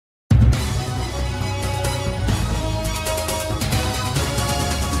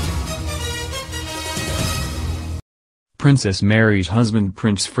Princess Mary's husband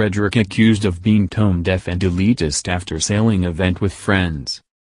Prince Frederick accused of being tone-deaf and elitist after sailing event with friends.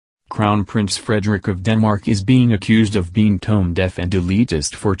 Crown Prince Frederick of Denmark is being accused of being tone-deaf and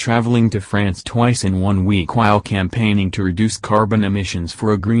elitist for traveling to France twice in 1 week while campaigning to reduce carbon emissions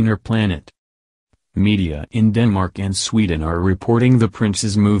for a greener planet. Media in Denmark and Sweden are reporting the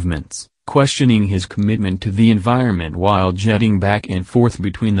prince's movements, questioning his commitment to the environment while jetting back and forth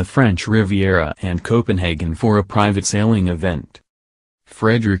between the French Riviera and Copenhagen for a private sailing event.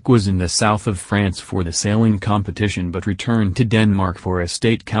 Frederick was in the south of France for the sailing competition but returned to Denmark for a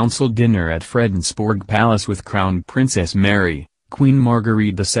state council dinner at Fredensborg Palace with Crown Princess Mary, Queen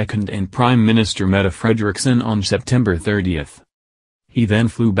Margrethe II and Prime Minister Mette Frederiksen on September 30. He then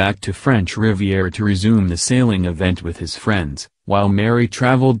flew back to French Riviera to resume the sailing event with his friends, while Mary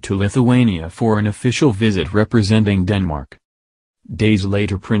traveled to Lithuania for an official visit representing Denmark. Days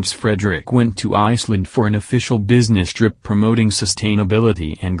later Prince Frederick went to Iceland for an official business trip promoting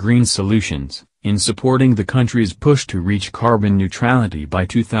sustainability and green solutions, in supporting the country's push to reach carbon neutrality by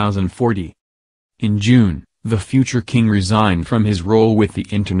 2040. In June, the future king resigned from his role with the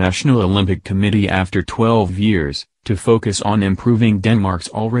International Olympic Committee after 12 years, to focus on improving Denmark's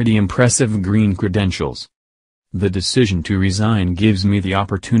already impressive green credentials. The decision to resign gives me the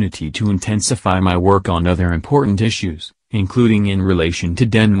opportunity to intensify my work on other important issues, including in relation to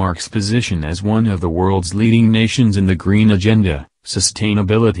Denmark's position as one of the world's leading nations in the green agenda,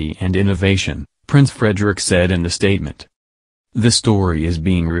 sustainability and innovation, Prince Frederick said in the statement. The story is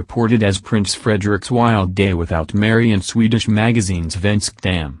being reported as Prince Frederick's wild day without Mary in Swedish magazine's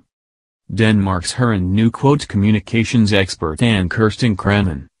Svenskdam. Denmark's new communications expert Anne Kirsten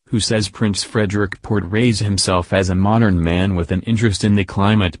Kranen, who says Prince Frederick portrays himself as a modern man with an interest in the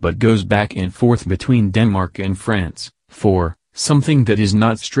climate but goes back and forth between Denmark and France, for something that is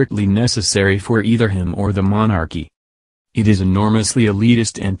not strictly necessary for either him or the monarchy. It is enormously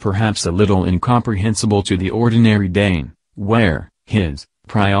elitist and perhaps a little incomprehensible to the ordinary Dane, where his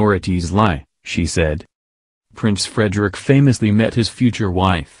priorities lie, she said. Prince Frederick famously met his future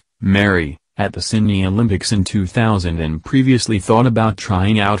wife, Mary, at the Sydney Olympics in 2000 and previously thought about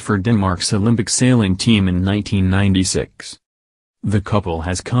trying out for Denmark's Olympic sailing team in 1996. The couple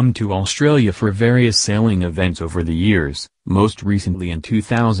has come to Australia for various sailing events over the years, most recently in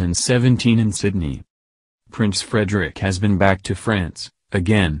 2017 in Sydney. Prince Frederick has been back to France,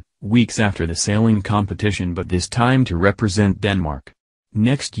 again, weeks after the sailing competition but this time to represent Denmark.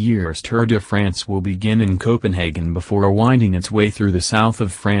 Next year's Tour de France will begin in Copenhagen before winding its way through the south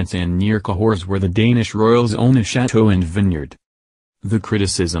of France and near Cahors where the Danish royals own a chateau and vineyard. The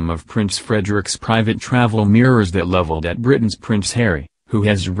criticism of Prince Frederick's private travel mirrors that leveled at Britain's Prince Harry, who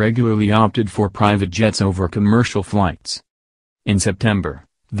has regularly opted for private jets over commercial flights. In September,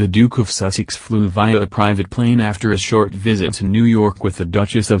 the Duke of Sussex flew via a private plane after a short visit to New York with the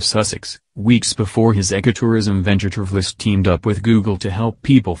Duchess of Sussex, weeks before his ecotourism venture Travelist teamed up with Google to help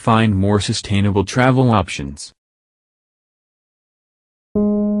people find more sustainable travel options.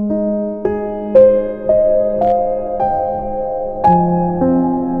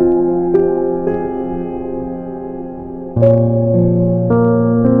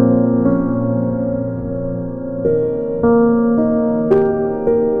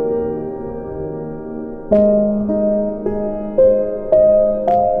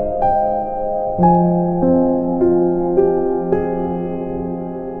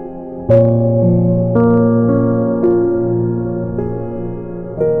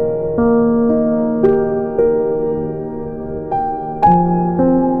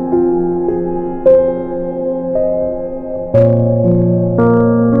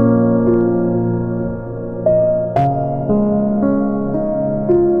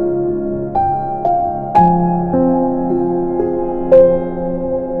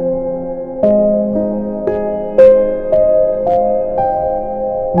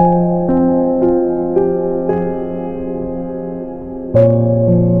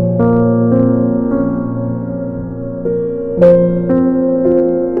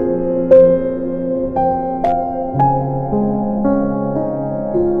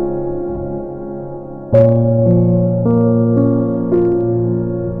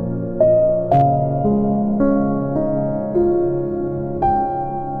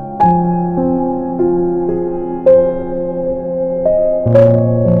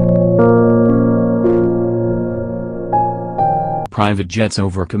 Private jets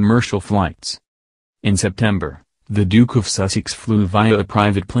over commercial flights. In September, the Duke of Sussex flew via a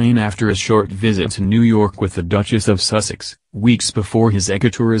private plane after a short visit to New York with the Duchess of Sussex, weeks before his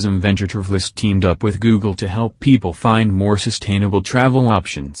ecotourism venture Travelist teamed up with Google to help people find more sustainable travel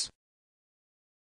options.